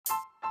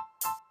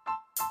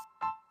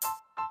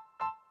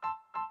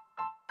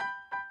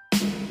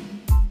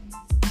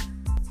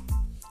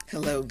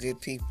Hello, good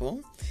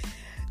people.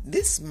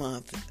 This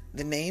month,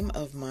 the name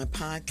of my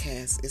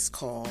podcast is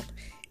called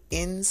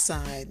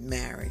Inside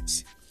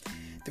Marriage.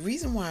 The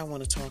reason why I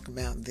want to talk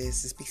about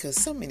this is because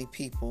so many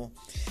people,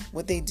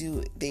 what they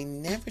do, they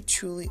never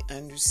truly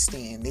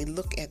understand. They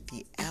look at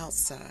the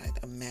outside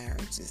of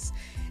marriages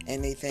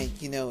and they think,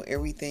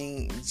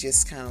 everything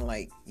just kind of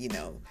like,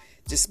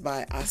 just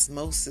by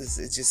osmosis,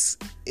 it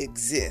just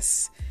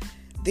exists.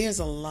 There's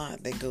a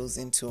lot that goes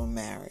into a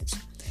marriage.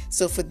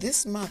 So for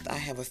this month, I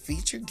have a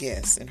featured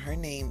guest, and her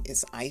name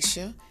is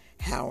Aisha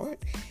Howard,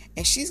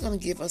 and she's going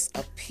to give us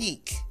a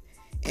peek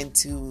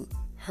into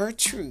her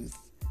truth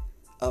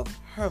of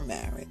her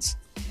marriage.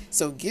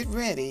 So get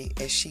ready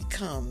as she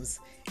comes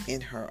in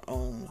her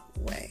own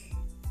way.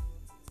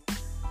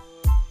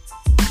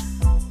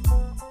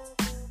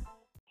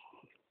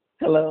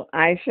 Hello,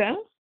 Aisha.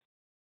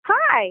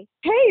 Hi,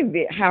 Hey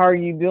there, how are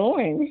you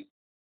doing?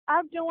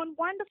 I'm doing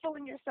wonderful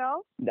in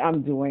yourself.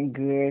 I'm doing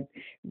good.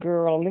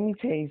 Girl, let me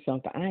tell you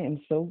something. I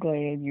am so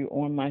glad you're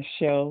on my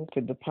show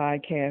for the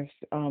podcast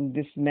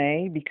this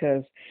May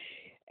because,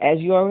 as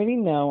you already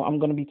know, I'm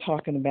going to be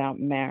talking about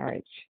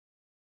marriage.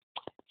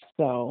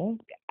 So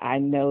I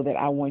know that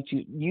I want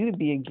you to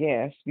be a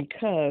guest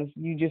because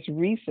you just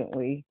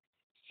recently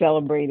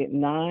celebrated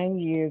 9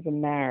 years of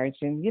marriage.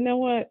 And you know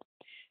what?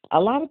 A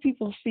lot of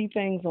people see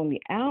things on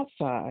the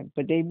outside,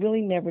 but they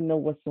really never know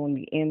what's on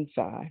the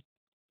inside.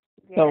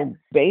 Yes. So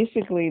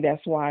basically,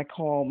 that's why I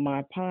call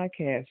my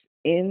podcast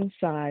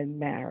Inside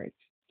Marriage.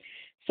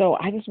 So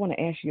I just want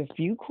to ask you a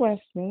few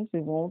questions.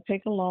 It won't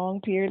take a long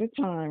period of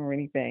time or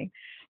anything.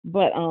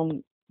 But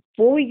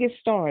before we get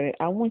started,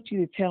 I want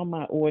you to tell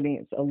my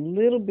audience a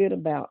little bit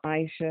about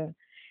Aisha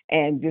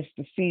and just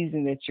the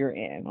season that you're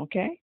in,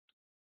 okay?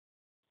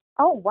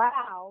 Oh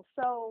wow.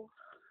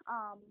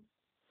 Um,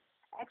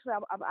 actually,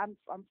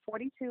 I'm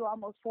 42,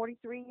 almost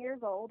 43 years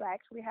old. I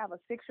actually have a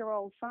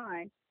 6-year-old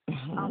son.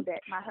 Uh-huh.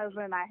 That my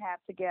husband and I have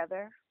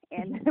together,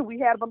 and we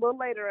had him a little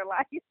later in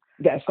life.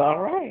 That's all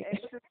right.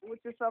 Which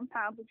is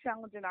sometimes a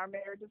challenge in our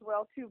marriage as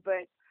well too.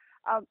 But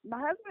my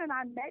husband and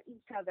I met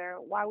each other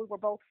while we were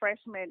both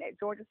freshmen at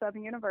Georgia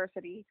Southern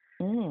University.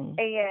 Mm.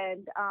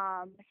 And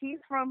he's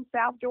from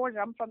South Georgia.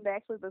 I'm from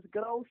actually this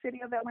good old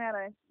city of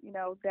Atlanta,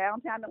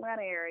 downtown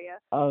Atlanta area.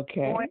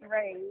 Okay. Born and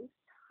raised.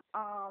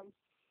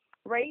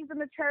 Raised in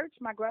the church.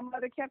 My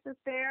grandmother kept us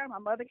there. My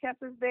mother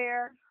kept us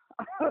there.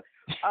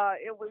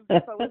 It was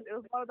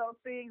one of those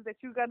things that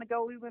you're gonna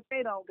go even if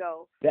they don't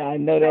go. I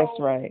know that's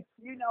So, right.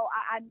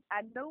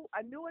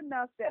 I knew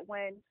enough that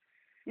when,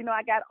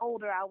 I got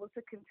older, I was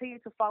to continue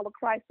to follow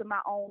Christ in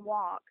my own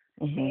walk,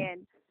 Hmm.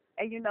 and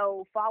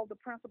follow the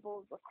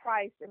principles of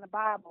Christ in the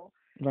Bible.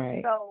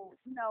 Right. So,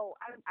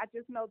 I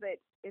just know that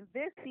in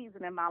this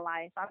season in my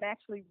life, I'm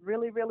actually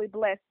really, really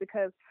blessed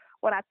because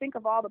when I think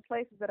of all the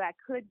places that I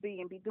could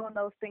be and be doing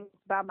those things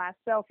by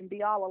myself and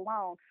be all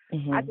alone,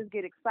 I Hmm. just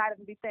get excited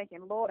and be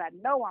thinking, Lord, I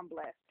know I'm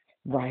blessed.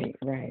 Right.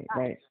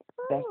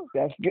 Woo.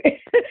 That's good.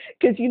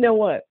 Because you know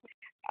what?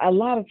 A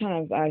lot of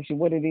times, actually,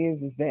 what it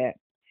is that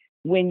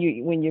when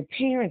your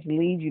parents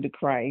lead you to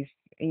Christ,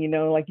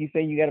 and like you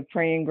say, you got a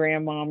praying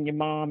grandmom, your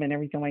mom, and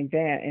everything like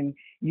that, and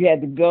you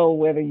had to go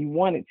whether you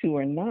wanted to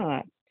or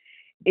not.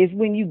 Is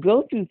when you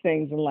go through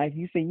things in life,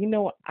 you say,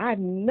 I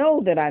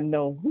know that I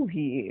know who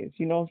He is.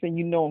 You know what I'm saying?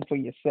 You know Him for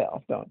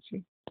yourself, don't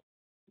you?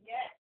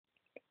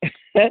 Yes.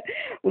 Well,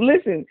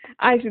 listen,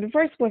 Aisha, the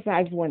first question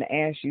I just want to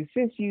ask you,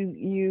 since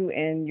you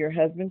and your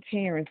husband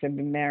Terrence have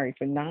been married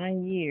for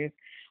 9 years,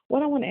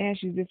 what I want to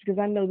ask you is this because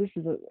I know this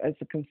is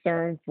a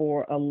concern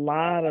for a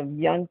lot of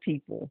young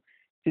people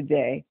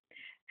today.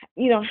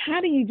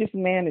 How do you just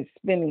manage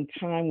spending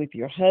time with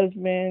your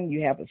husband?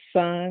 You have a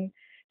son,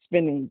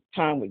 spending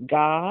time with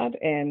God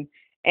and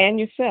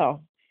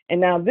yourself.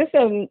 And now this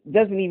doesn't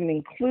even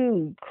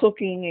include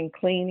cooking and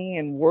cleaning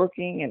and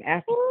working and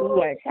after school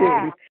Ooh,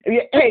 activities.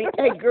 child.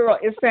 Hey, girl,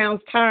 it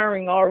sounds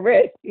tiring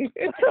already.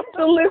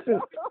 So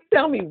listen,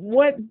 tell me,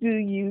 what do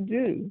you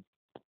do?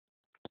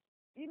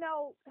 you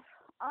know,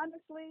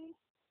 Honestly,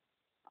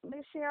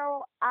 Miss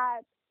Cheryl,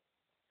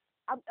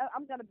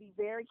 I'm gonna be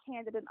very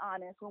candid and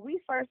honest. When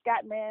we first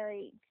got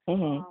married,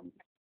 Mhm. um,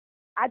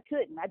 I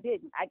couldn't. I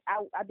didn't.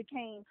 I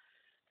became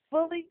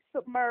fully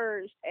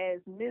submerged as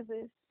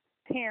Mrs.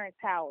 Terrence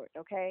Howard.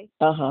 Okay.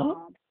 Uh huh.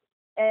 Um,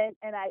 and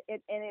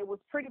it was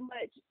pretty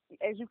much,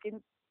 as you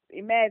can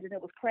imagine,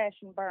 it was crash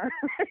and burn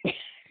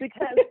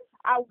because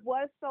I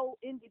was so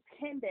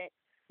independent.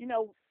 You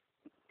know,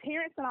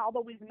 Terrence and I,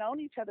 although we've known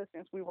each other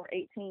since we were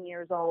 18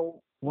 years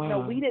old, we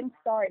Wow. didn't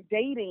start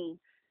dating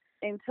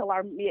until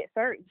our mid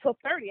 30s, so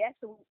 30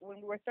 actually when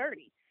we were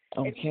 30,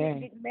 and we didn't Okay.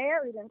 get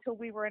married until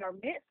we were in our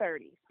mid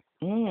 30s.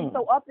 And Mm.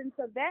 so up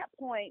until that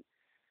point,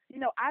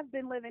 I've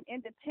been living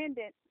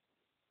independent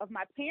of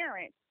my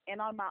parents and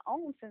on my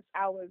own since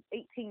I was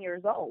 18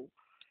 years old.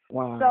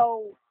 Wow.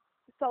 So,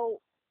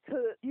 so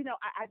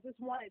I just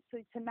wanted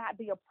to not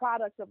be a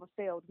product of a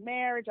failed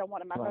marriage. I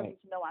wanted my Right.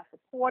 husband to know I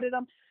supported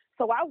him.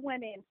 So I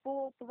went in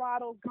full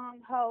throttle,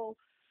 gung ho,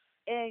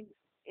 and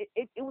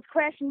it was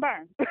crash and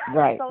burn.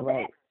 Right. so that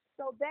Right.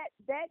 so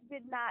that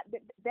did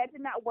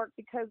not work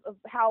because of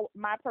how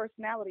my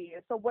personality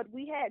is. So what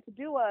we had to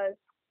do was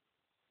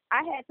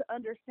I had to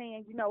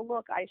understand,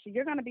 look, Aisha,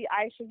 you're gonna be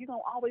Aisha. You're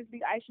gonna always be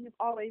Aisha. You've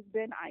always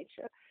been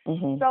Aisha.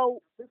 Mhm.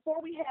 So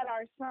before we had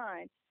our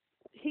son,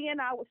 he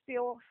and I would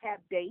still have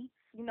dates,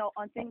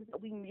 on things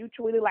that we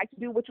mutually like to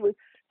do, which was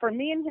for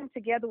me and him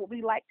together. What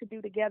we like to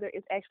do together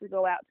is actually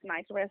go out to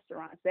nice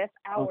restaurants. That's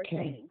our Okay.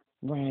 thing.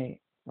 Right.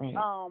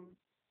 Right.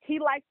 He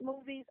likes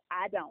movies.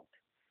 I don't.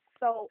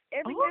 So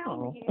every now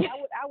and Oh. again,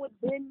 I would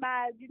bend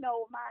my,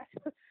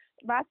 my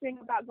my thing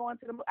about going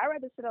to the. I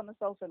rather sit on the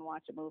sofa and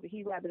watch a movie.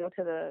 He'd rather go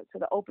to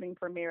the opening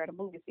premiere at a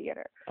movie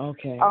theater.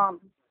 Okay.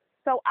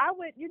 So I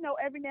would,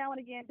 every now and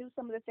again do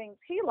some of the things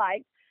he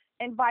liked,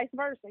 and vice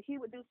versa. He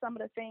would do some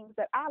of the things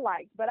that I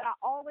liked, but I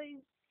always,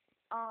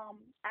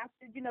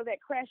 after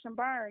that crash and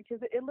burn,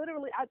 because it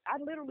literally, I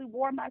literally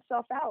wore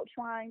myself out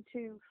trying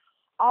to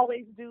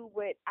always do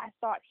what I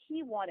thought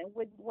he wanted.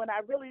 When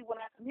I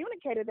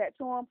communicated that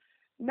to him,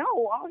 no,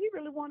 all he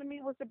really wanted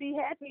me was to be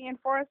happy and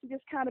for us to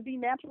just kind of be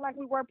natural like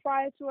we were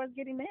prior to us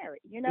getting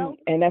married.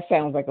 And that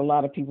sounds like a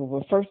lot of people.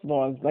 But first of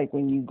all, it's like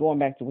when you going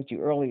back to what you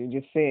earlier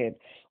just said,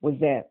 was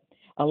that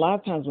a lot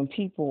of times when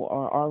people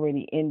are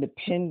already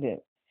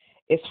independent,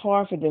 it's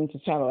hard for them to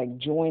try to like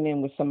join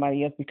in with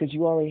somebody else because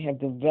you already have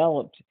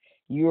developed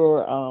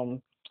your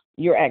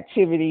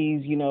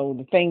activities,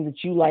 the things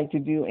that you like to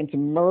do, and to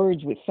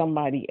merge with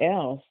somebody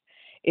else,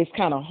 it's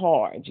kind of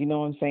hard. You know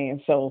what I'm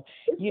saying? So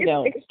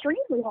it's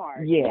extremely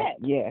hard. yeah,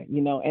 Yes.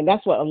 yeah, and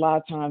that's what a lot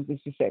of times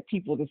it's just that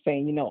people are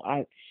saying,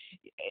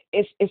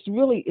 it's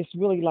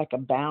really like a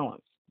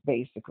balance,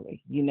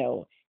 basically,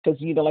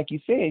 because like you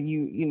said,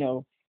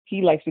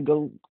 he likes to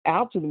go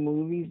out to the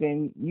movies,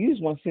 and you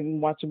just want to sit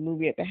and watch a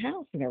movie at the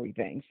house and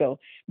everything. So,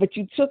 but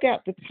you took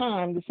out the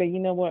time to say, you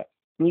know what,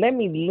 let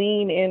me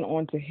lean in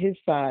onto his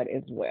side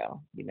as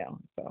well,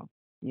 So,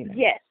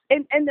 Yes.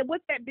 And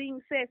with that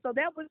being said,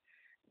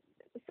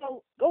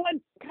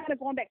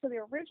 going back to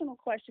the original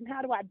question,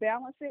 how do I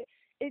balance it?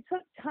 It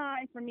took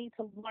time for me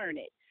to learn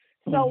it.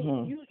 So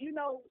Mhm.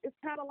 it's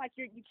kind of like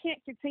you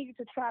can't continue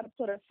to try to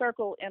put a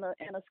circle in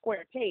a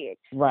square peg.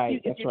 Right.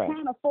 If That's you're right.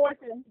 trying to force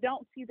it and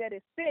don't see that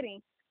it's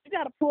fitting, you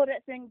got to pull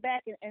that thing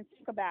back and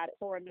think about it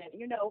for a minute.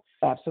 What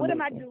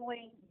am I Absolutely.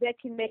 doing that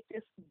can make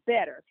this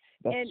better?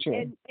 That's true.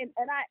 And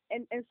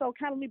so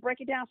kind of let me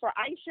break it down for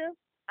Aisha.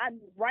 I'm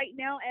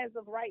as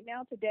of right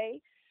now today,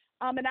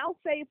 and I'll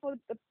say for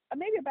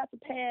maybe about the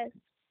past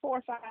 4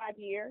 or 5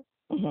 years.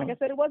 Like I Mhm.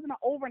 said, it wasn't an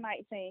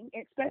overnight thing,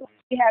 especially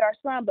when we had our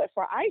son. But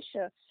for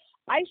Aisha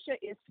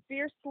is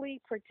fiercely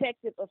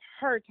protective of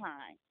her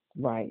time.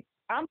 Right.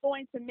 I'm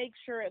going to make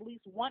sure at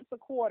least once a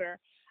quarter,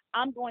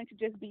 I'm going to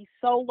just be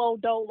solo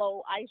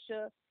dolo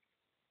Aisha,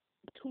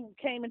 who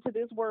came into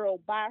this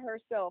world by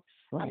herself.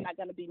 I'm Right. not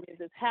going to be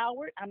Mrs.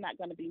 Howard. I'm not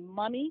going to be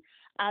Mummy.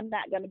 I'm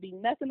not going to be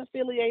nothing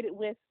affiliated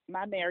with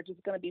my marriage. It's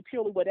going to be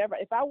purely whatever.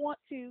 If I want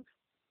to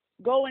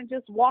go and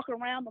just walk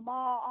around the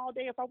mall all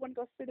day, if I want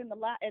to go sit in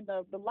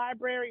the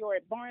library or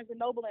at Barnes and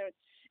Noble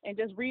and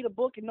just read a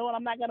book and knowing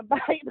I'm not going to buy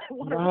it, I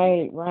want to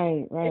read.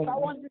 Right. If I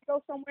want to just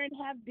go somewhere and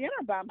have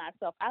dinner by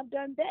myself, I've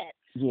done that.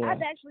 Yeah.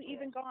 I've actually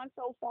even gone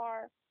so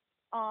far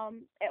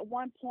at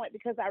one point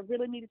because I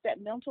really needed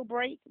that mental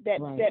break, that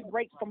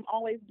break from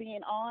always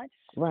being on.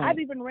 Right. I've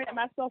even rented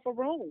myself a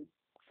room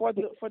for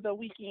the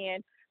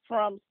weekend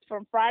from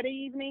Friday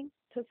evening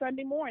to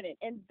Sunday morning,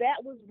 and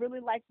that was really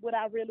like what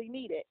I really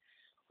needed.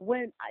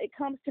 When it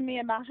comes to me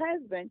and my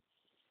husband,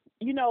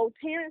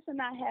 Terrence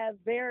and I have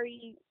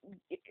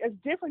as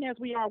different as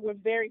we are, we're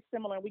very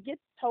similar. We get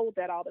told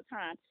that all the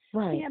time.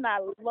 Right. He and I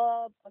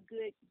love a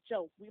good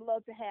joke. We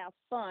love to have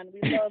fun.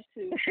 We love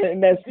to.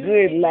 And that's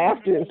good.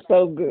 Laughter is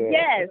so good.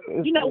 Yes,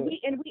 It's we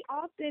good.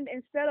 often,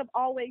 instead of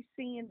always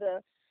seeing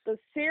the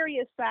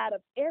serious side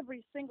of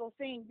every single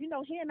thing, he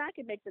and I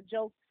can make a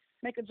joke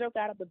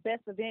out of the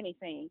best of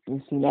anything.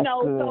 You see, that's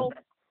good. So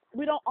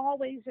we don't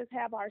always just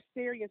have our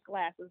serious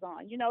glasses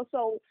on.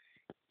 So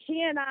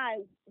he and I,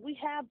 we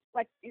have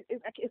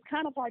it's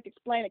kind of hard to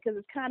explain it because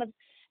it's kind of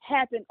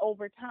happened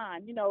over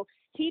time.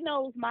 He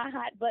knows my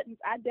hot buttons.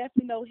 I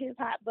definitely know his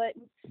hot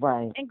buttons.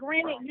 Right. And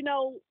granted,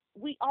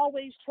 we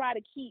always try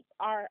to keep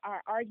our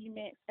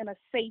arguments in a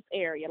safe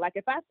area. Like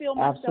if I feel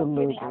myself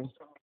getting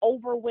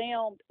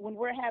overwhelmed when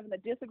we're having a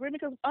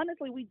disagreement, because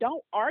honestly, we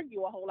don't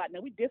argue a whole lot.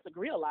 Now we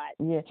disagree a lot.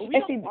 Yeah. But we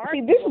don't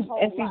argue a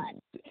whole lot.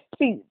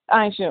 See,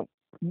 Aisha,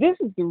 this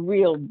is the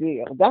real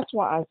deal. That's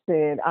why I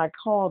said I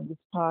called this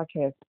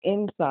podcast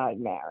Inside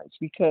Marriage,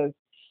 because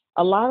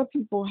a lot of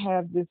people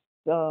have this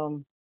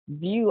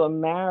view of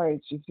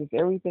marriage. It's just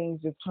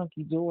everything's just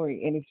hunky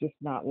dory, and it's just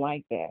not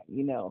like that.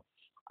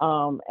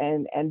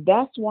 And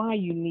that's why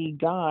you need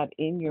God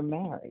in your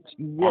marriage.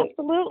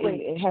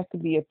 Absolutely. It has to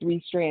be a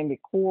 3-stranded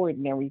cord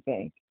and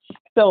everything.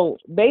 So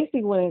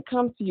basically, when it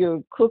comes to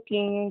your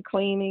cooking and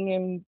cleaning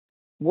and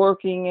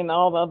working and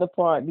all the other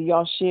part, do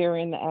y'all share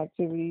in the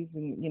activities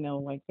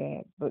and like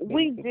that? But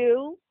we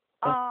do.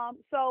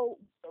 So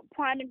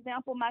prime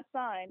example, my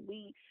son,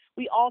 we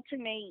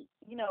alternate,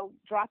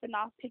 dropping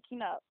off,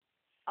 picking up.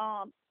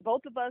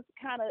 both of us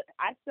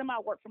I semi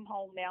work from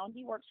home now, and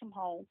he works from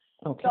home.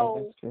 Okay,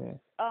 So that's good.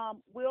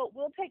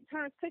 we'll take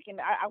turns cooking.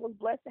 I was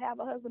blessed to have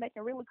a husband that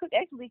can really cook.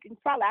 Actually, he can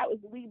probably,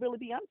 we really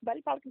be honest, but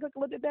he probably can cook a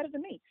little bit better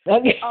than me.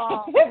 Okay.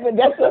 Um, But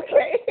that's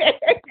okay.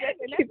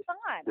 and that's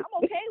fine.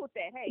 I'm okay with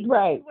that. Hey,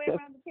 Right. way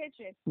around the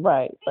kitchen.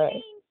 Right.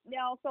 Right.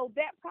 Now, so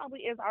that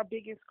probably is our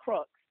biggest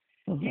crux.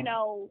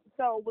 Mhm.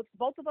 So with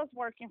both of us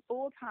working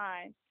full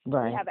time, we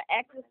Right. have an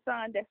active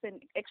son that's in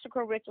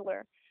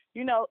extracurricular.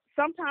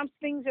 Sometimes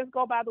things just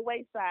go by the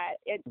wayside.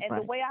 And the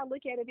Right. way I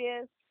look at it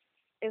is,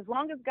 as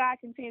long as God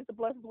continues to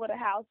bless us with a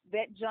house,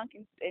 that junk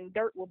and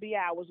dirt will be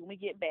ours when we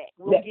get back.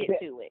 We'll That, get that,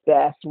 to it.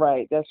 that's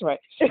right. That's right.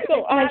 So It's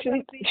not going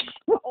actually, to be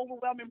an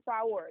overwhelming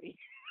priority.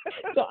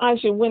 so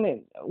actually,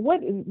 what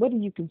do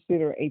you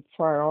consider a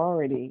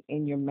priority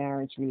in your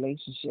marriage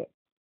relationship?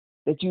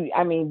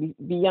 I mean,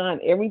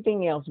 beyond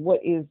everything else,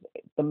 what is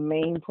the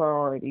main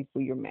priority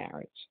for your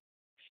marriage?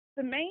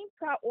 The main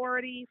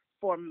priority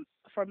for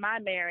my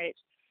marriage,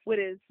 what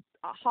is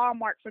a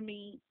hallmark for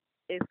me,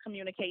 is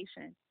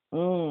communication.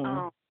 Mm.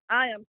 Um,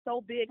 I am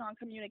so big on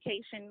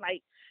communication.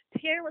 Like,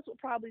 Terrence will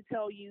probably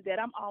tell you that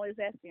I'm always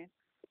asking,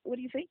 "What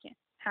are you thinking?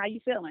 How are you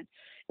feeling?"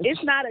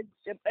 It's not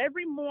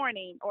every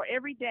morning or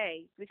every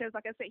day, because,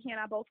 like I said, he and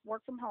I both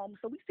work from home,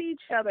 so we see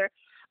each other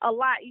a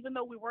lot. Even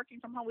though we're working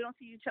from home, we don't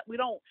see each other. We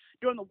don't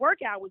during the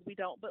work hours. We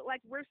don't, but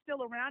like we're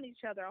still around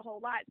each other a whole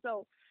lot.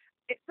 So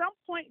at some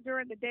point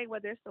during the day,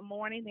 whether it's the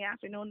morning, the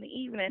afternoon, the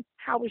evening,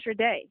 how was your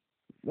day?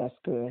 That's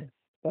good.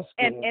 That's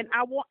And good. and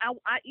I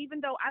even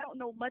though I don't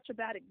know much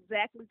about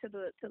exactly to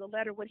the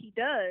letter what he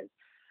does,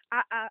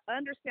 I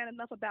understand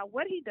enough about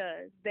what he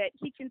does that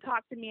he can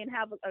talk to me and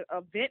have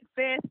a vent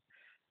fest.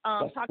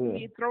 That's Talk to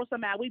me, good. throw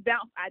some out. We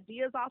bounce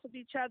ideas off of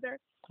each other.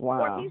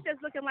 Or if Wow. he's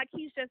just looking like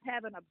he's just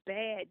having a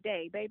bad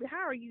day, baby,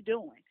 how are you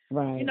doing?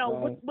 Right. Right.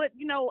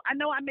 I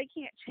know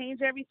can't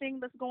change everything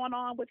that's going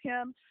on with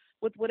him,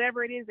 with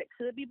whatever it is that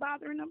could be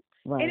bothering him.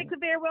 And it Right. could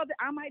very well that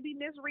I might be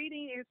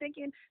misreading and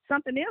thinking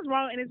something is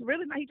wrong, and it's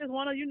really not. He just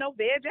want to,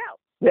 veg out.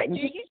 I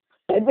dig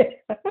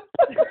it.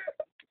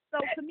 So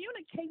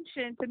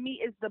communication to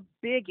me is the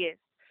biggest,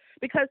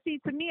 because see,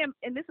 to me,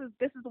 and this is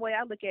the way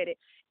I look at it.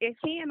 If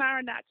he and I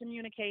are not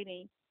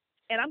communicating,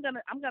 and I'm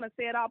gonna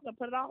say it all, I'm gonna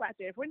put it all out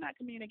there. If we're not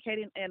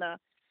communicating in a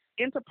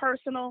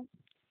interpersonal,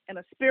 in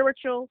a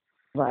spiritual,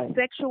 a Right.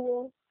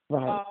 sexual,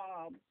 Right.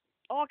 um,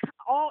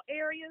 all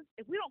areas,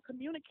 if we don't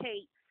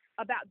communicate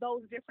about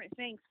those different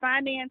things,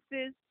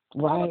 finances,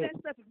 all of Right. that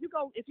stuff,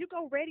 if you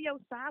go radio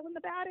silent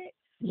about it,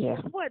 Yeah.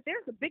 guess what?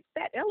 There's a big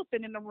fat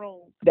elephant in the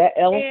room. That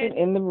And elephant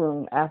in the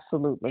room.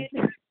 Absolutely.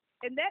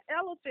 and that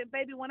elephant,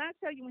 baby, when I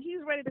tell you, when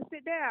he's ready to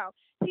sit down,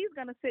 he's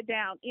going to sit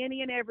down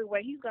any and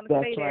everywhere. He's going to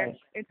That's stay there right.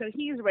 until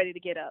he's ready to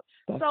get up.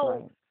 That's So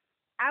right.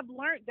 I've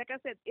learned, like I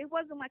said, it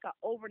wasn't like an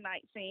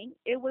overnight thing.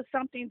 It was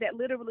something that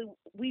literally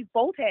we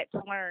both had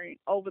to learn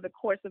over the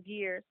course of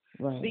years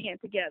Right. being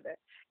together.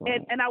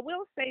 Right. And I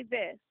will say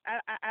this,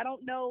 I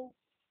don't know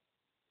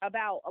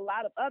about a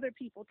lot of other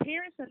people.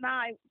 Terrence and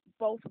I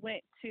both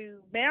went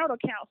to marital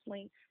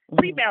counseling, Mhm.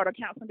 premarital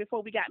counseling,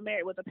 before we got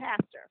married with a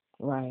pastor.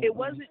 Right. It Right.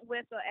 wasn't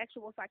with the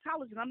actual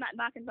psychologist. I'm not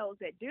knocking those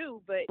that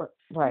do, but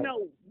Right.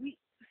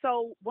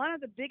 so one of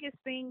the biggest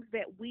things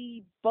that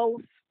we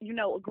both,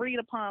 agreed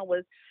upon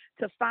was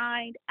to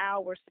find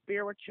our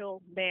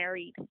spiritual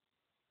married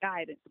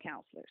guidance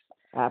counselors,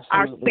 our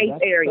Absolutely. safe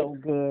That's area. so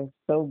good.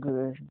 So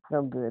good.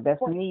 So good.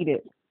 That's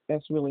needed.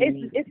 That's really It's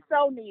needed. it's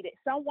so needed.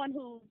 Someone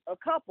who's a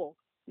couple,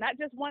 not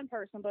just one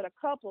person, but a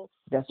couple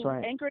That's who's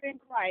right. anchored in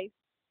Christ,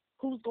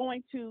 who's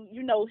going to,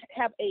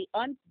 have a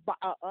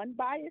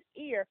unbiased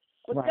ear,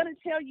 what's Right. going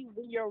to tell you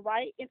when you're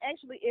right, and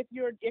actually if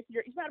you're,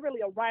 it's not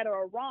really a right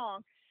or a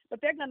wrong, but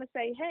they're going to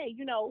say, hey,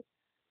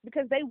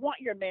 because they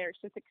want your marriage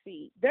to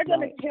succeed. They're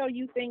going Right. to tell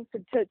you things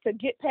to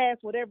get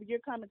past whatever you're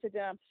coming to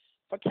them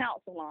for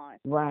counsel on.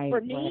 Right.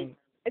 For me, Right.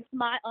 it's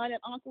my aunt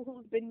and uncle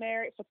who's been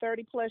married for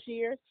 30 plus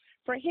years.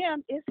 For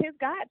him, it's his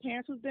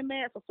godparents who's been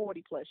married for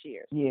 40 plus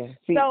years. Yeah.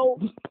 See. So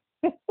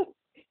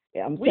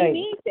Yeah, I'm we saying.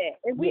 need that,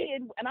 and Yeah.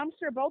 and I'm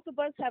sure both of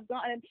us have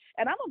gone.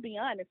 And I'm gonna be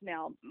honest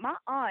now. My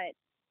aunt,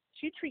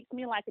 she treats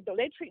me like a daughter.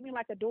 They treat me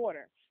like a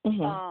daughter,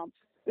 Mhm.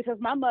 because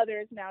my mother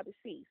is now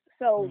deceased.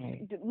 So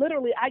Right.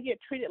 literally, I get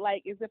treated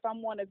like as if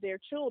I'm one of their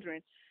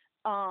children,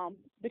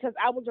 because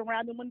I was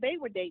around them when they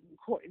were dating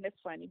Courtney. That's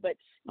funny, but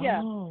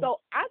yeah. Oh. So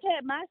I've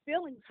had my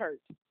feelings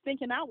hurt,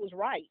 thinking I was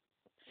right,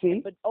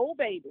 See. but oh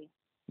baby,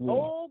 Yeah.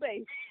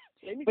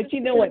 let me But just you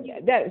know tell what? you,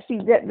 That's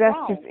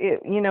wrong. just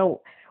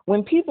it.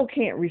 When people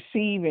can't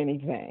receive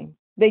anything,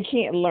 they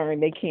can't learn,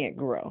 they can't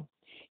grow.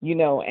 And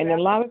a Yeah.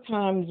 lot of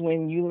times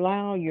when you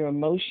allow your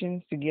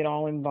emotions to get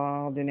all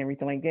involved and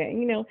everything like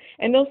that,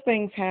 and those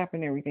things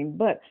happen, everything.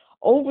 But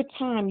over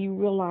time, you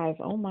realize,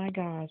 oh my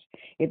gosh,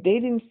 if they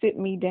didn't sit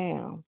me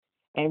down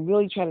and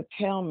really try to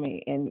tell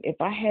me, and if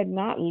I had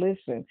not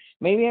listened,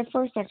 maybe at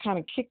first I kind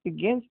of kicked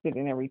against it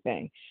and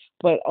everything,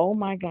 but oh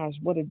my gosh,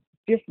 what a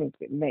difference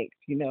it makes,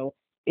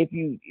 if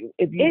you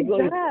It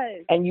really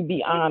does. and you be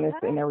It honest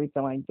and does.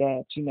 everything like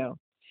that,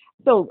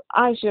 So,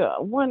 Aisha,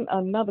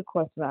 another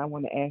question I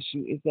want to ask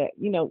you is that,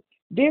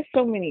 there's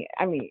so many,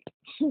 I mean,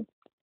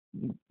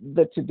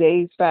 the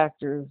today's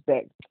factors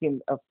that can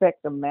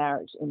affect a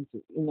marriage in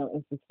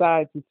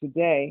society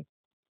today.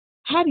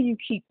 How do you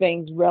keep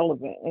things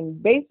relevant?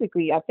 And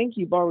basically, I think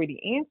you've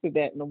already answered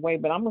that in a way,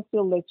 but I'm gonna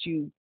still let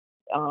you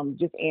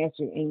just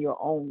answer in your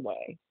own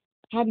way.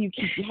 How do you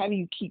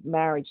keep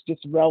marriage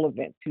just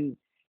relevant to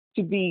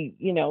be,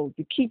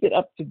 to keep it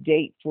up to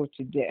date for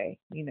today?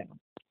 You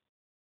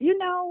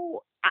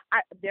know,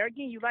 there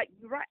again, you're right.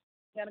 You're right.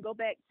 Gonna go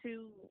back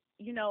to,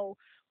 you know,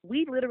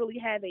 we literally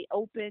have a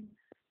open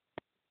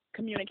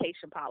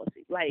communication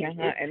policy. Like And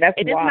that's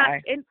and it's not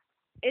why. and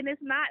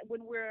it's not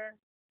when we're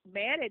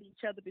mad at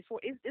each other before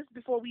it's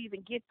before we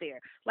even get there.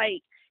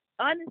 Like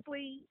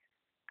honestly,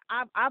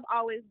 I've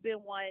always been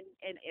one,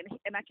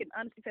 and I can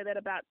honestly say that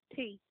about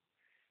T.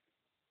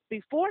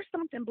 Before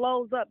something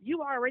blows up,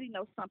 you already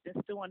know something's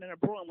stewing in a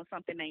broom when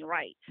something ain't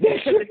right.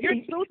 Because if you're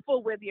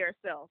truthful with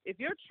yourself, if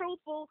you're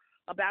truthful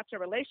about your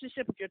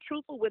relationship, if you're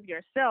truthful with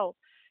yourself,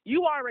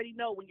 you already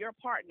know when your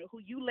partner, who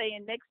you lay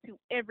in next to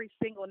every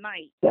single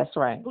night, That's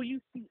right. who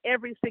you see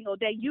every single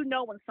day, you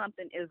know when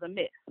something is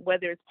amiss,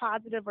 whether it's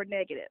positive or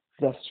negative.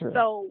 That's true.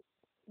 So,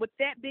 with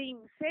that being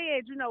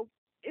said,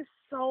 it's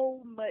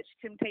so much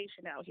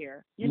temptation out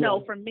here, Yes.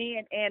 for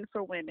men and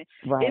for women.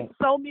 Right. It's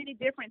so many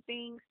different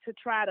things to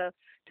try to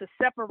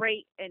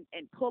separate and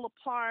pull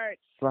apart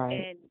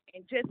Right.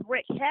 and just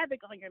wreak havoc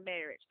on your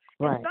marriage.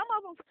 And Right. some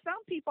of them, for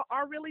some people,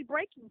 are really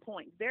breaking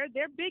points. They're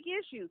big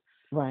issues.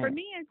 For Right.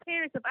 me and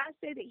Terrence, if I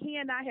say that he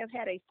and I have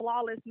had a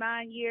flawless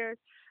 9 years,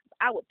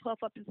 I would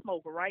puff up and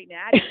smoke right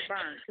now. I just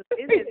burn because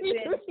it has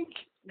been.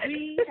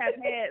 We have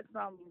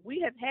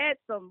had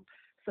some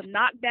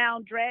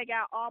knockdown, drag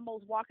out,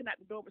 almost walking out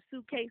the door with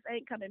suitcase,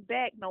 ain't coming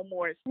back no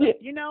more Yeah.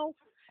 stuff.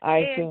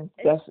 Aisha,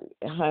 that's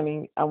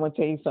honey. I want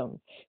to tell you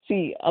something.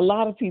 See, a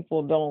lot of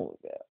people don't,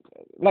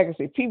 like I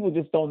said, people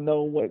just don't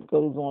know what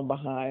goes on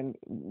behind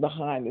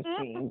the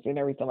scenes and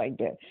everything like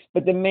that.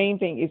 But the main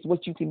thing is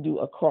what you can do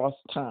across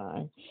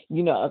time.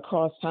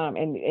 Across time,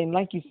 and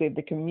like you said,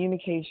 the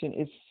communication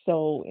is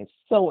so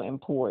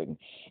important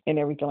and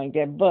everything like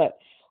that. But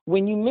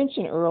when you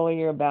mentioned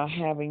earlier about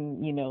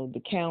having,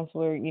 the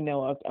counselor,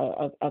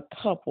 a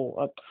couple,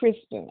 a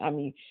Christian, I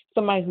mean,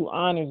 somebody who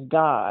honors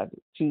God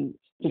to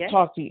Yes.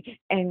 talk to you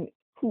and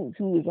who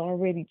is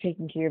already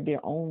taking care of their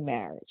own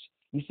marriage.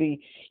 You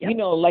see, Yep.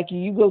 like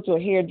you go to a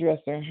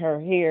hairdresser and her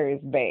hair is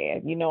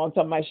bad. I'm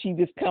talking about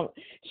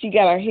she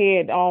got her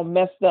head all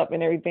messed up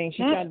and everything.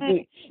 She trying to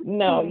do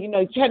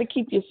no, try to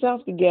keep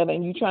yourself together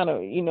and you trying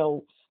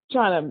to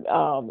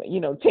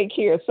take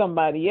care of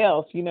somebody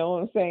else, you know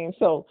what I'm saying?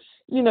 So,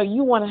 you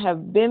want to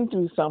have been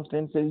through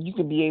something so you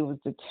can be able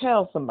to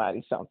tell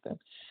somebody something.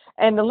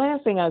 And the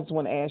last thing I just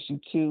want to ask you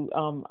too,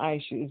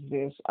 Aisha, is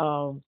this.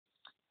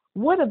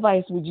 What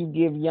advice would you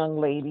give young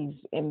ladies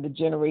in the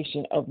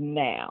generation of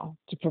now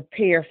to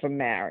prepare for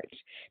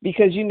marriage?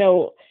 Because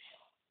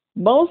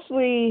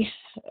mostly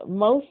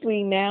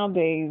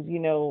nowadays,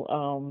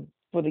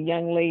 for the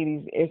young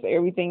ladies,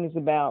 everything is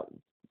about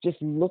just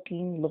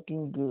looking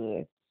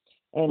good.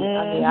 And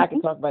I mean, I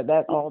could talk about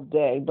that all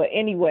day. But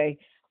anyway,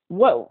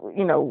 what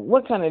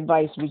kind of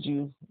advice would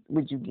you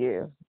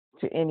give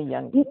to any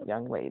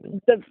young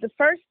lady? The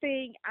first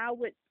thing I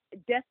would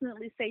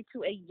definitely say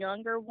to a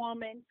younger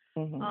woman,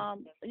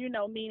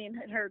 Mm-hmm. meaning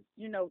her,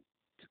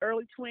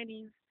 early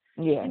 20s,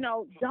 Yeah.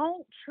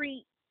 don't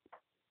treat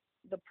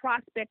the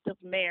prospect of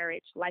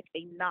marriage like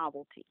a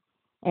novelty,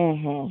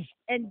 Mm-hmm.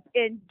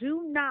 and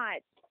do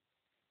not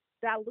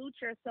dilute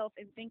yourself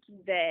in thinking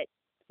that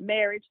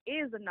marriage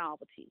is a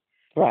novelty.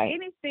 Right.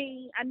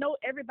 Anything, I know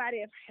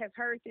everybody has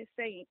heard this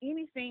saying,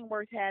 anything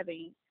worth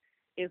having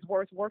is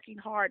worth working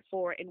hard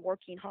for and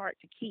working hard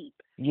to keep.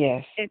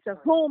 Yes. And to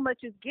whom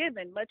much is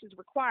given, much is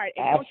required.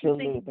 And don't you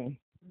think Absolutely.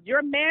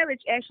 your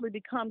marriage actually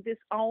becomes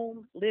its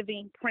own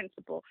living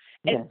principle?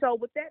 And Yes. so,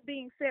 with that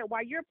being said,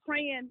 while you're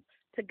praying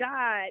to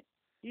God,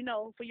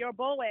 for your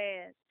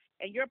Boaz,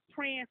 and you're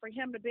praying for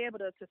him to be able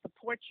to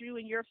support you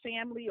and your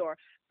family, or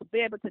to be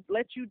able to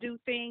let you do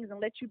things and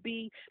let him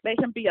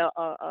be a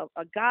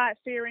God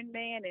fearing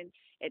man, and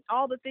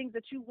all the things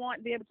that you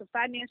want, be able to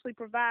financially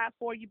provide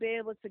for you, be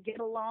able to get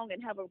along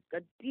and have a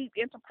deep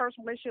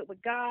interpersonal relationship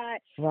with God.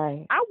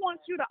 Right. I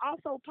want you to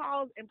also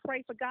pause and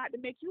pray for God to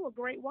make you a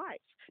great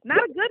wife.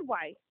 Not a good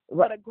wife,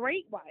 Right. but a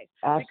great wife.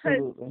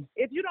 Absolutely. Because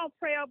if you don't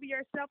pray over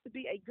yourself to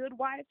be a good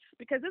wife,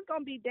 because it's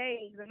going to be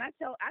days, and I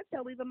tell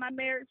even my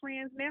married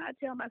friends now, I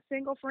tell my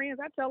single friends,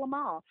 I tell them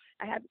all.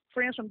 I have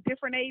friends from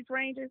different age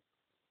ranges.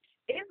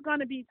 It's going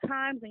to be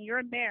times in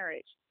your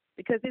marriage,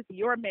 because it's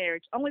your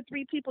marriage. Only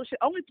three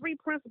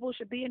principles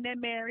should be in that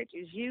marriage: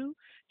 is you,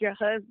 your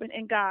husband,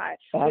 and God.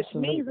 Which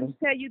means, let me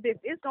tell you this,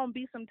 it's going to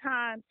be some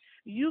times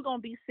you're going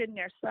to be sitting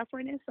there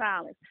suffering in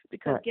silence,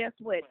 because Right. guess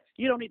what?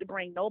 You don't need to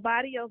bring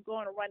nobody else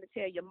going to run to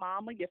tell your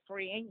mama, your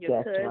friend, your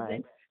That's cousin,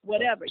 right.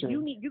 whatever. True.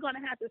 You're going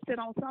to have to sit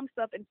on some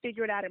stuff and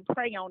figure it out and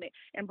pray on it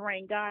and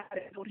bring God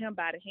and hold him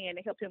by the hand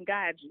and help him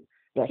guide you.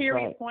 That's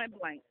Period. right. Point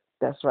blank.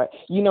 That's right.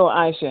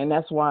 Aisha, and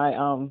that's why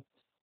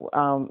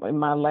in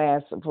my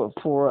last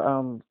for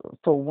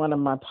one of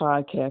my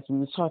podcasts, we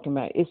was talking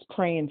about it's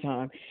praying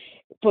time.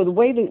 For the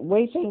way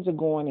things are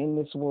going in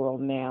this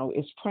world now,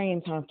 it's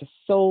praying time for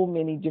so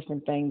many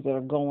different things that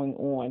are going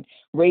on,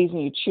 raising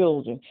your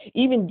children,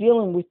 even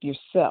dealing with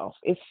yourself.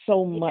 It's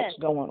so much Yes.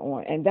 going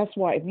on, and that's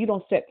why if you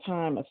don't set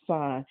time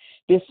aside,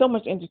 there's so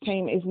much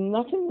entertainment. There's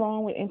nothing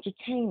wrong with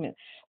entertainment,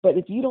 but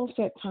if you don't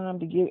set time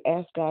to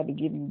ask God to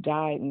give you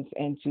guidance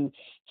and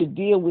to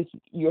deal with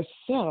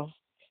yourself,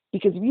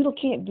 because if you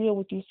can't deal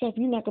with yourself,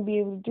 you're not gonna be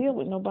able to deal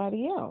with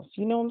nobody else.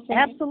 You know what I'm saying?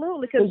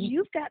 Absolutely, because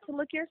you've got to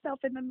look yourself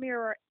in the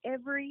mirror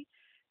every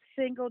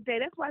single day.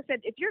 That's why I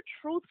said if you're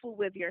truthful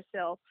with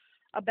yourself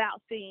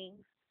about things,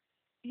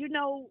 you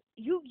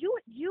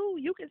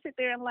can sit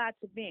there and lie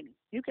to many.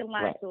 You can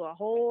lie Right. to a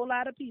whole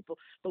lot of people.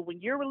 But when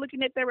you're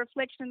looking at their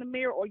reflection in the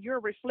mirror or you're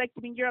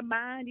reflecting in your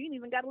mind, you ain't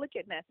even got to look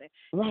at nothing.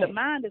 The Right.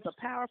 mind is a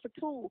powerful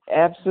tool. You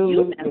mess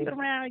Absolutely.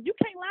 around, you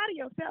can't lie to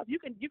yourself. You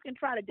can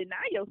try to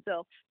deny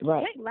yourself, but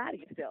Right. you can't lie to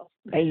yourself.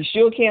 And you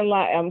sure can't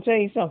lie. I'm gonna tell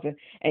you something.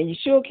 And you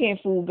sure can't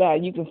fool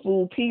God. You can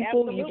fool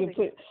people. You can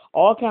Absolutely. put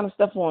all kind of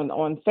stuff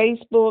on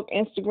Facebook,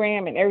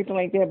 Instagram, and everything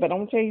like that. But I'm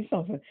gonna tell you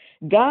something.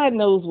 God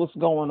knows what's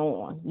going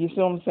on. You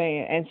see what I'm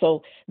saying? And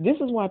so this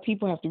is why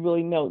people have to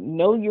really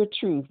know your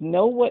truth,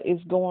 know what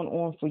is going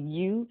on for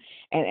you,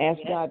 and ask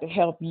Yes. God to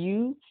help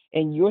you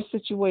in your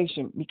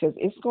situation because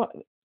it's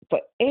going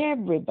for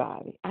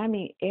everybody. I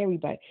mean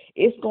everybody.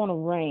 It's going to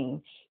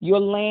rain. Your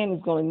land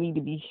is going to need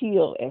to be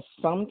healed at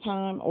some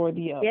time or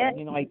the other. Yes.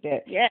 Like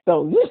that. Yes.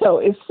 So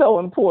it's so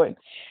important.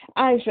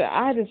 Aisha,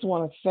 I just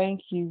want to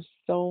thank you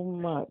so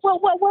much. Whoa.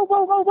 What?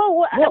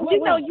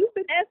 You've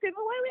been asking.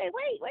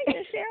 Wait,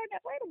 Miss Sharon.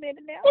 Wait a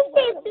minute now.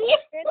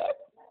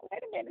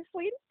 Wait a minute,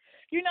 sweetie.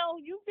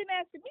 You've been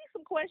asking me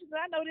some questions.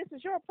 I know this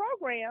is your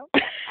program.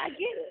 I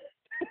get it.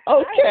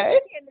 Okay.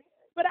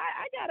 But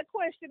I got a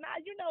question.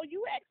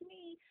 You asked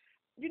me,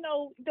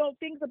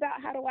 things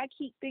about how do I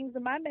keep things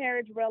in my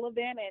marriage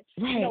relevant, and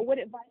Right. what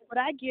advice would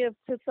I give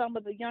to some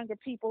of the younger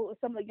people,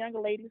 some of the younger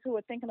ladies who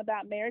are thinking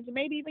about marriage, and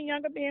maybe even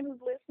younger men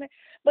who's listening.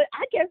 But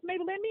I guess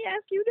maybe let me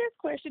ask you this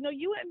question.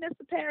 You and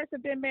Mr. Paris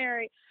have been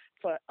married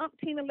for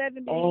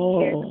 11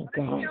 million years. Oh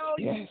gosh,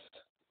 yes.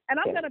 And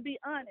I'm Yes. going to be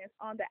honest,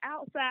 on the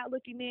outside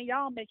looking in,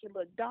 y'all make it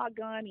look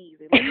doggone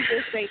easy. Let me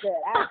just say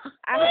that.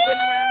 I have been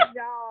around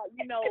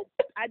y'all,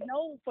 I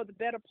know for the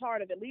better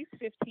part of at least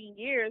 15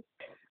 years.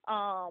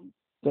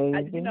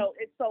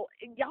 It's so,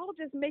 and y'all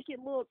just make it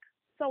look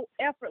so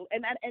effortless.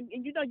 And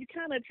you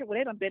kind of, well,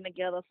 they done been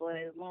together for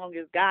as long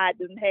as God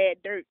done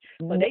had dirt.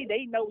 So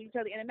they know each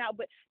other in and out.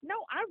 But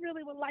no, I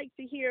really would like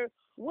to hear,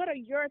 what are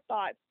your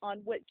thoughts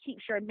on what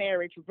keeps your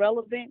marriage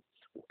relevant?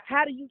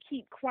 How do you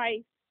keep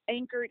Christ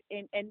anchored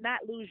and not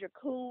lose your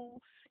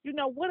cool?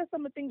 What are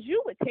some of the things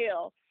you would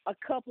tell a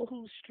couple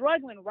who's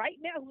struggling right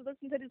now, who's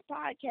listening to this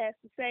podcast,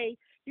 to say,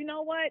 you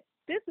know what,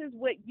 this is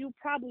what you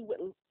probably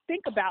would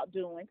think about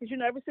doing, because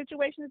every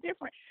situation is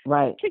different.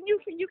 Right. Can you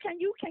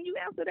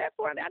answer that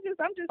for me? I'm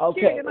just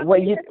Okay. curious.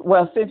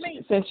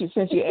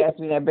 Since you asked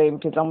me that, baby,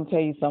 because I'm gonna tell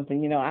you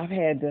something. I've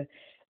had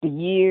the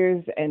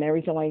years and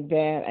everything like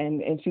that,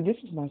 and see, this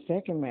is my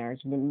second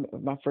marriage.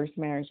 My first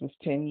marriage was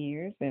 10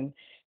 years, and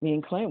me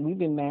and Clint, we've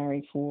been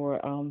married for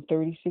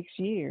 36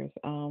 years.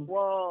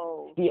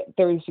 Whoa. Yeah,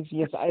 36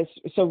 years.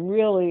 So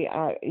really,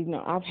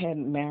 I've had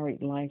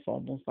married life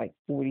almost like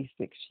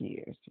 46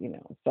 years.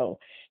 So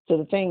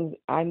the things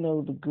I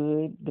know, the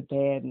good, the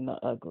bad, and the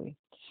ugly.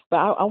 But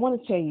I want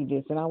to tell you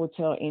this, and I would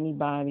tell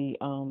anybody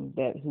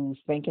that who's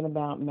thinking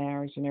about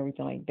marriage and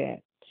everything like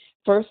that.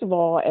 First of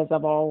all, as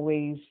I've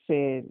always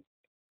said,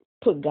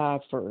 put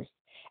God first.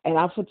 And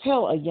I would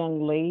tell a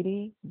young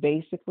lady,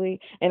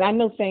 basically, and I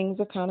know things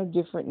are kind of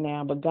different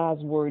now, but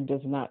God's word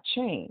does not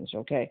change,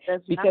 okay?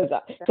 Because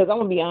I'm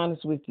going to be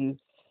honest with you.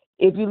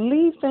 If you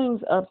leave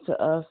things up to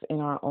us in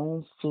our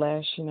own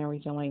flesh and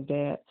everything like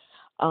that,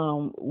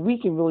 we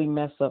can really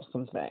mess up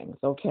some things,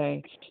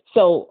 okay?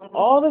 So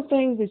all the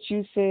things that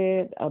you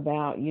said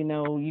about,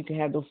 you can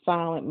have those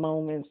silent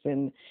moments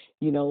and,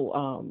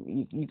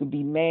 you could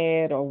be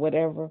mad or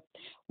whatever.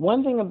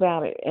 One thing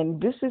about it, and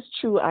this is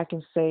true, I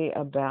can say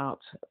about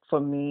for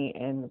me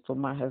and for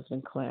my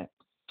husband Clint,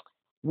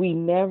 we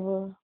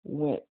never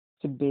went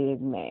to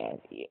bed mad.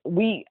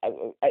 We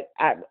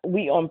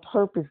on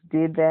purpose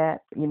did that.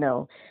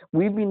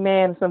 We'd be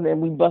mad at something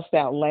and we bust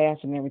out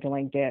laughing and everything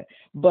like that.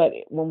 But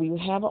when we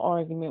have an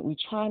argument, we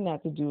try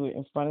not to do it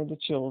in front of the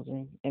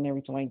children and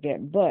everything like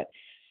that. But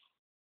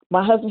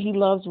my husband, he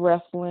loves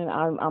wrestling.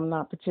 I'm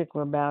not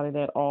particular about it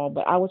at all,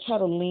 but I would try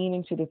to lean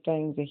into the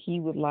things that he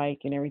would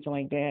like and everything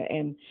like that.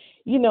 And,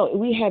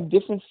 we have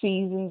different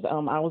seasons.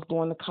 I was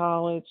going to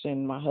college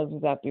and my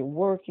husband's out there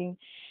working.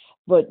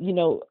 But,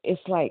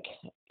 it's like,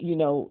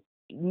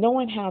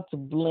 knowing how to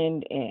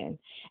blend in.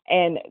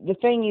 And the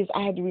thing is,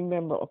 I had to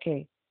remember,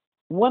 okay,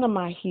 what am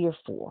I here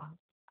for?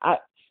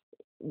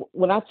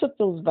 When I took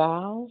those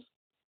vows,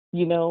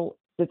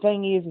 the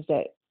thing is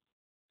that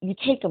you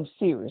take them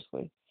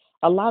seriously.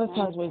 a lot of Mhm.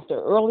 times when it's the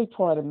early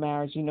part of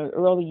marriage,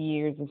 early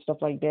years and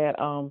stuff like that,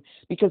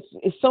 because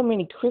it's so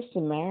many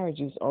Christian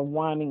marriages are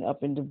winding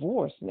up in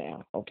divorce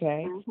now,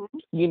 okay?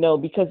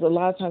 Mhm. Because a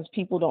lot of times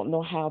people don't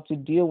know how to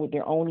deal with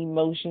their own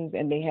emotions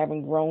and they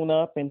haven't grown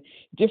up and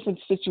different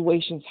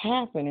situations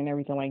happen and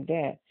everything like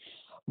that.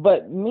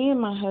 But me and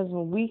my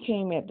husband, we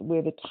came at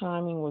where the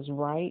timing was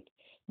right,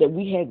 that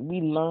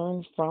we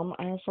learned from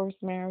our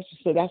first marriage.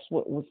 So that's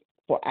what was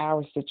for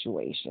our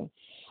situation.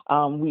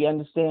 We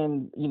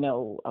understand,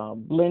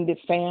 blended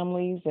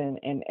families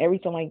and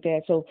everything like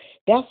that. So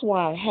that's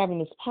why having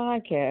this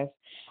podcast,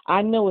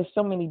 I know it's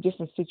so many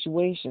different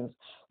situations.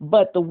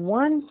 But the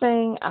one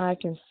thing I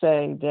can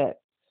say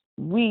that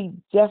we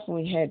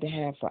definitely had to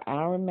have for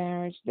our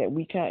marriage that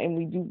we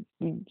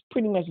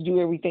pretty much do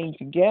everything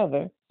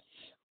together.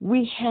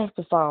 We have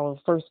to follow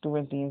First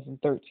Corinthians in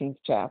 13th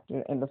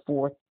chapter and the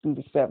 4th through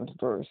the 7th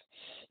verse.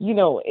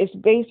 It's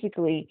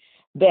basically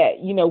that,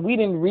 we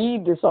didn't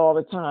read this all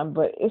the time,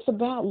 but it's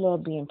about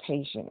love being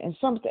patient. And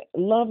something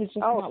love is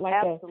just Oh, not like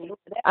a absolutely.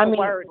 That's I the mean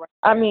word right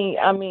I there. mean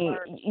I That's the mean,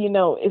 word.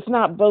 it's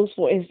not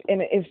boastful,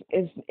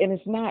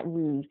 it's not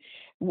rude.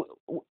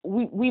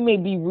 We may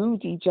be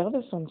rude to each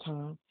other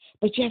sometimes,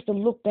 but you have to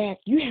look back.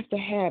 You have to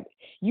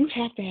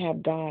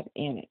have God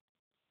in it.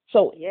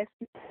 So Yes,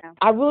 ma'am.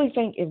 I really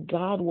think if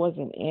God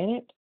wasn't in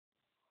it,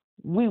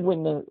 we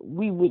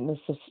wouldn't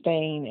have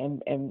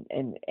sustained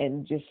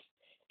and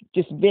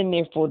just been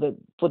there for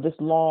this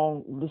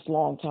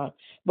long time.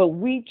 But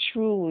we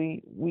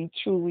truly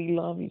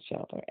love each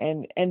other,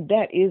 and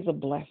that is a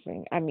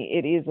blessing. I mean,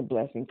 it is a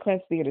blessing.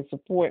 Clint's there to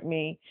support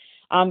me.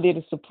 I'm there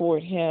to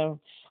support him.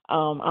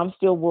 I'm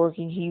still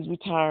working. He's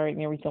retired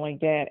and everything like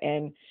that,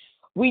 and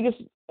we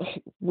just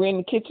we're in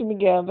the kitchen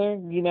together,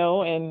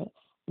 and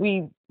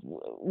we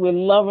we're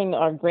loving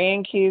our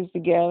grandkids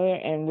together,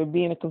 and we're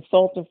being a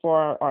consultant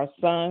for our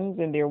sons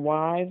and their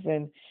wives,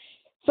 and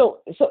so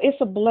it's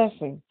a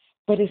blessing,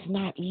 but it's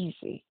not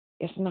easy.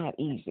 It's not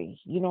easy.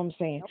 You know what I'm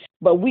saying?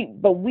 But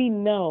we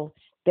know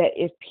that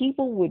if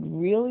people would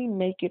really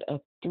make it a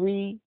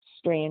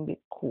three-stranded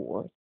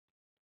cord,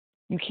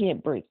 you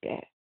can't break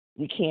that.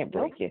 You can't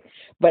Nope. break it.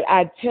 But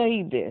I tell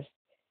you this,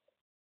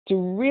 to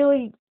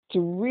really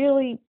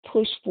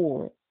push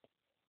forward,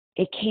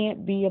 it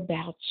can't be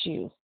about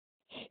you.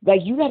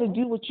 Like, you got to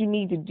do what you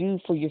need to do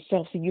for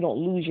yourself so you don't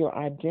lose your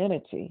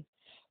identity.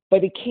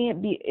 But it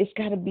can't be. It's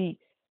got to be.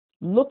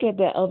 Look at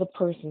that other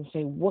person and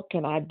say, what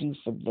can I do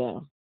for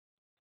them?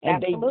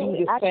 And they do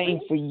Absolutely. the I same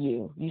agree. for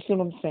you. You see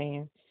what I'm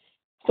saying?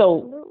 So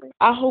Absolutely.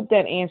 I hope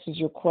that answers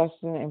your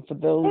question. And for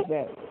those It,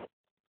 that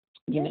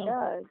you it know,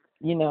 does.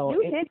 you know,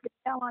 You it, hit the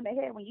nail on the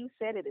head when you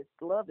said it. It's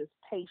love is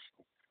patient.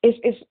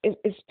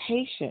 it's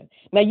patient.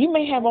 Now you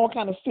may have Yeah. all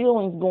kind of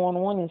feelings going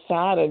on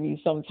inside of you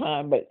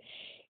sometime, but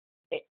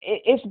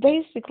it's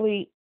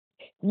basically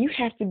you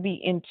have to be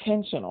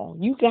intentional.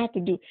 You got to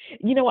do.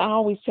 I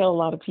always tell a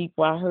lot of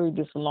people. I heard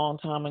this a long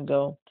time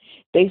ago.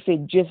 They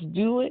said just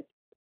do it,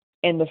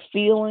 and the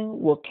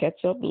feeling will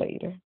catch up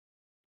later.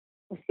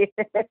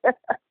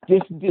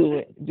 Just do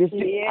it. I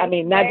Yes,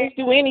 mean, not ma'am. just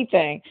do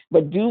anything,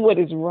 but do what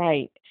is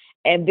right.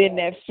 And then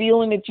Yes. that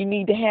feeling that you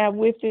need to have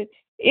with it,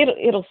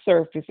 it'll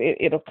surface.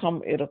 It'll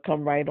come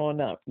right on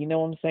up. You know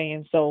what I'm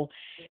saying? So,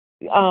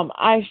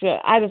 Aisha,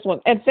 I just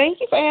want and thank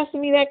you for asking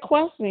me that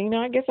question.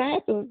 I guess I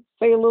have to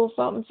say a little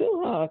something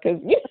too, huh?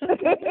 Because you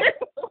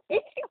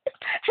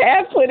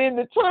have put in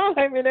the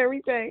time and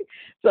everything.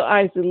 So,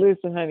 Aisha,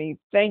 listen, honey,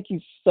 thank you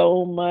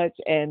so much.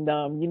 And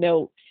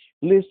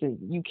listen,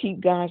 you keep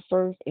God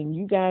first, and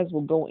you guys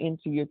will go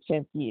into your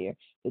 10th year.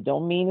 It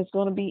don't mean it's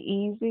going to be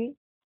easy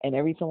and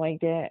everything like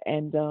that.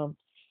 And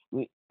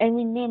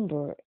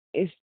remember,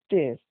 it's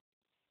this: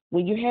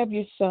 when you have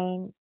your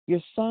son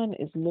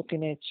is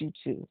looking at you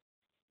too,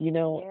 you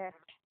know, Yes.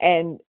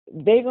 and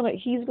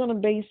he's gonna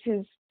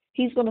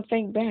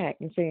think back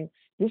and say,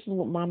 this is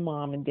what my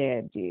mom and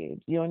dad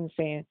did. You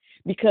understand?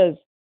 Because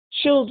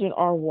children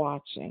are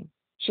watching.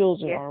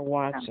 Children Yes, are ma'am.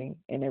 watching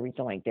and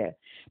everything like that.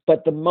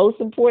 But the most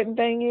important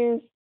thing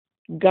is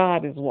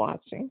God is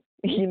watching,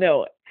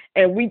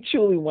 and we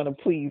truly want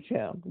to please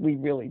him. We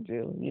really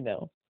do.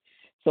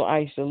 So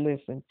Aisha,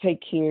 listen,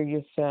 take care of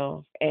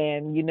yourself,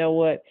 and you know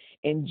what?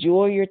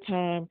 Enjoy your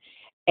time.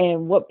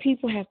 And what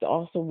people have to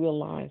also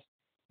realize,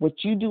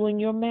 what you do in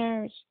your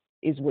marriage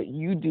is what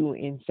you do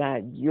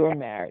inside your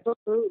marriage.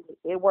 Absolutely.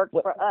 It works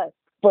What, for us.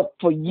 but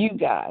for you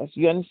guys,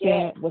 you Yes.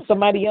 understand? What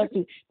somebody else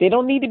do, they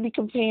don't need to be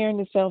comparing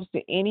themselves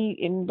to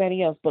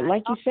anybody else. But I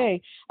like you know.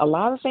 say, a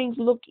lot of things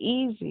look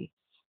easy,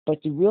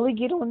 but to really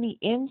get on the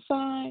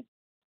inside,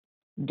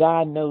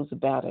 God knows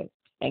about it.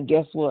 And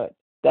guess what?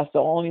 That's the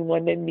only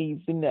one that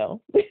needs to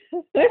know.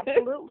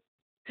 Absolutely.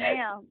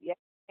 Ma'am. Yes,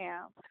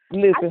 ma'am. I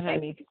Listen, thank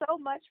honey. you so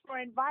much for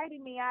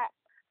inviting me.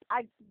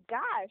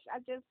 Gosh, I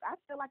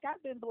feel like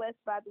I've been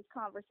blessed by this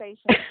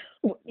conversation.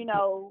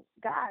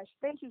 Gosh,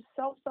 thank you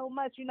so, so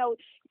much.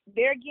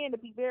 There again, to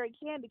be very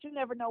candid, you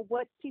never know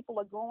what people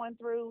are going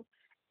through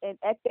and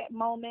at that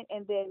moment,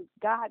 and then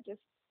God just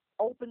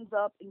opens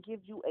up and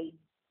gives you a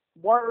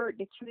word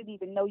that you didn't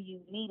even know you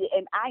needed.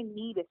 And I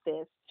needed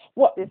this.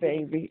 What, This is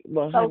baby?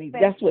 Well, so honey,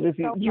 thank that's what you it's.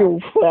 so You're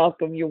much.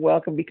 welcome. You're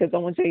welcome. Because I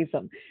want to tell you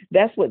something.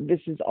 That's what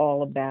this is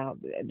all about.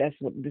 That's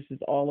what this is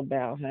all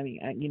about, honey.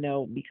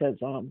 Because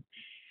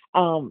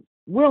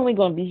we're only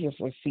going to be here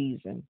for a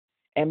season,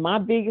 and my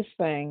biggest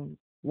thing,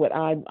 what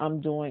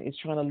I'm doing, is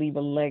trying to leave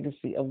a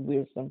legacy of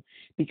wisdom.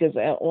 Because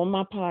on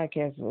my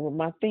podcast, what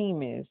my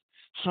theme is,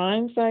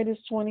 hindsight is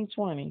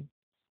 2020,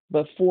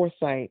 but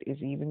foresight is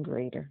even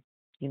greater.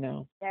 You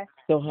know. Yes.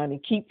 So, honey,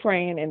 keep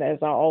praying, and as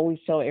I always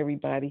tell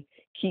everybody,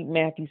 keep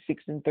Matthew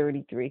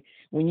 6:33.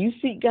 When you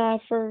seek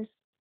God first,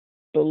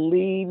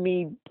 believe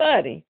me,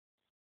 buddy,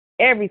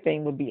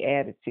 everything will be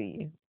added to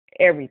you.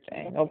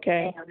 Everything,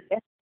 okay?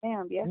 Yes,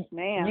 ma'am. Yes,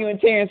 ma'am. You and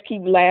Terrence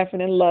keep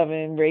laughing and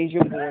loving and raise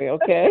your boy,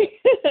 okay?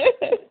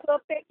 So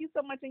thank you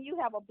so much, and you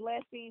have a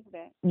blessed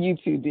evening. You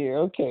too, dear.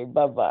 Okay,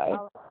 bye-bye.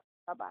 All right.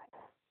 Bye-bye.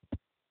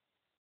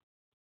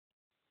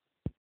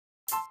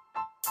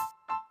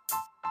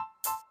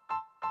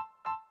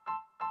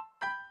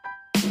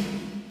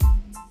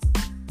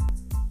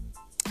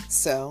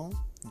 So,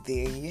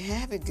 there you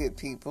have it, good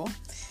people.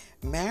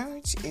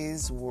 Marriage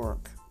is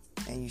work,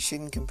 and you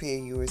shouldn't compare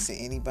yours to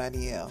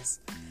anybody else.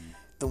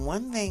 The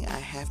one thing I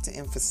have to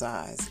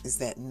emphasize is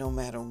that no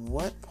matter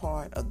what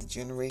part of the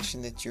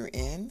generation that you're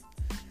in,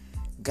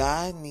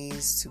 God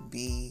needs to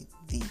be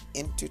the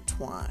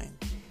intertwine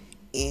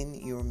in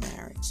your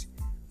marriage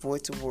for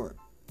it to work.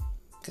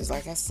 Because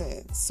like I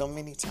said so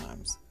many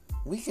times,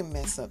 we can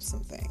mess up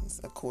some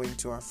things according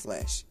to our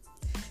flesh.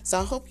 So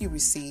I hope you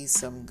receive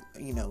some,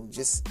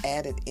 just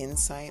added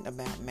insight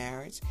about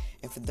marriage.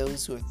 And for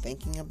those who are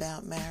thinking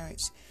about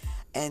marriage,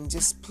 and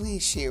just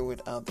please share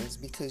with others,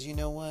 because you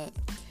know what?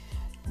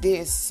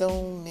 There's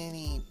so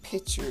many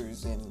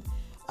pictures and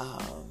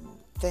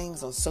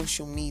things on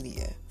social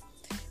media,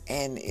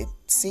 and it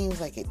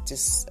seems like it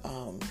just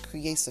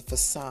creates a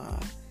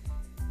facade.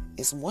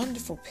 It's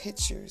wonderful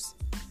pictures,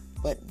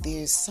 but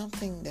there's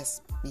something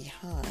that's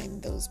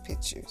behind those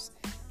pictures.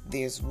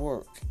 There's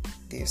work,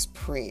 there's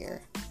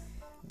prayer,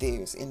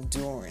 there's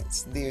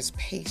endurance, there's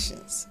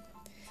patience.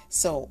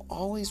 So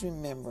always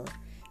remember,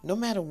 no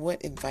matter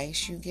what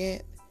advice you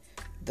get,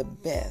 the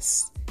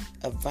best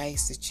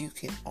advice that you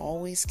can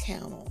always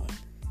count on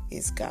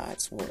is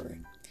God's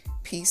word.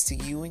 Peace to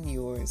you and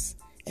yours,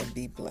 and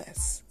be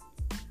blessed.